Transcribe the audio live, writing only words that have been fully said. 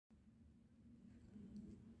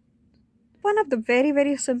one of the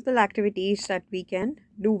very simple activities that we can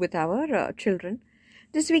do with our children.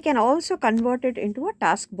 This we can also convert it into a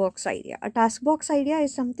task box idea. A task box idea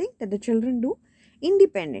is something that the children do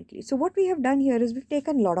independently. So what we have done here is we've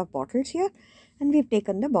taken a lot of bottles here and we've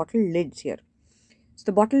taken the bottle lids here. So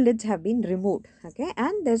the bottle lids have been removed, okay,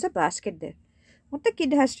 and there's a basket there. What the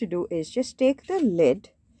kid has to do is just take the lid,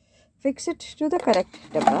 fix it to the correct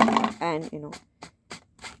dabba and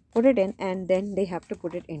put it in, and then they have to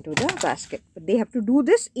put it into the basket. But they have to do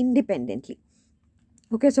this independently.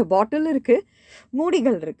 Okay, so bottle irukku,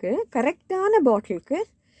 moodigal irukku, correctana bottle ku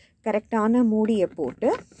correctana moodiya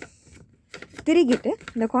potu thirigittu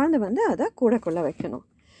இந்த குழந்தை வந்து அத கூடக்குள்ள வைக்கணும்.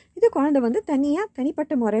 இது குழந்தை வந்து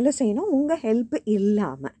தனிப்பட்ட முறையில் செய்யணும், உங்க ஹெல்ப்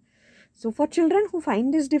இல்லாம. So for children who find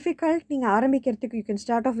this difficult, நீங்க ஆரம்பிக்கிறதுக்கு you can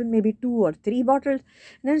start off with maybe 2 or 3 bottles,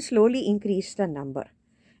 then slowly increase the number.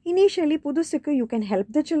 Initially புதுசுக்கு you can help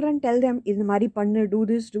the children, tell them இந்த மாதிரி பண்ணு, do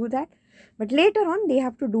this, do that. But later on they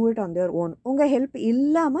have to do it on their own. உங்க help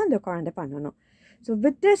இல்லாம அந்த குழந்தை பண்ணணும். So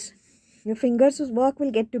with this, your fingers work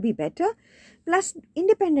will get to be better, plus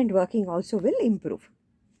independent working also will improve.